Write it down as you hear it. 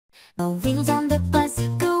The wheels on the bus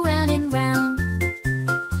go round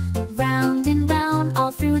and round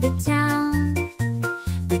all through the town.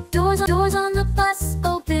 The doors on the bus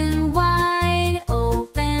open wide,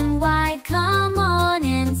 come on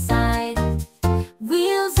inside.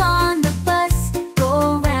 Wheels on the bus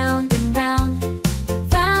go round and round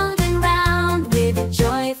with a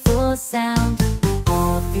joyful sound.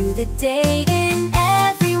 All through the day in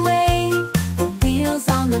every way, the wheels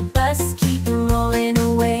on the bus keep rolling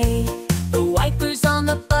away. The wipers on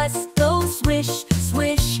the bus go swish,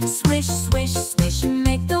 swish, swish, swish, swish, and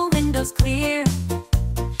make the windows clear.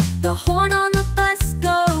 The horn on the bus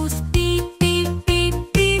goes beep, beep, beep,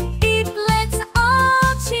 beep, beep. Let's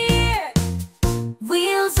all cheer.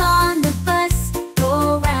 Wheels on the bus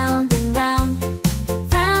go round and round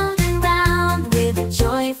with a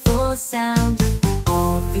joyful sound.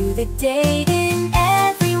 All through the day in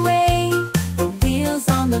every way, the wheels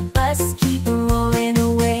on the bus keep rolling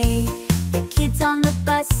away. The kids on the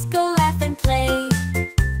bus go laugh and play,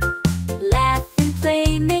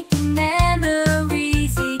 making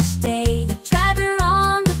memories each day. The driver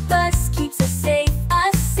on the bus keeps us safe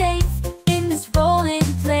in this rolling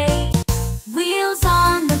play. Wheels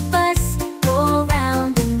on the bus go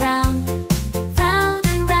round and round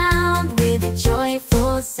with a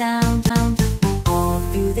joyful sound. All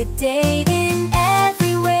through the day in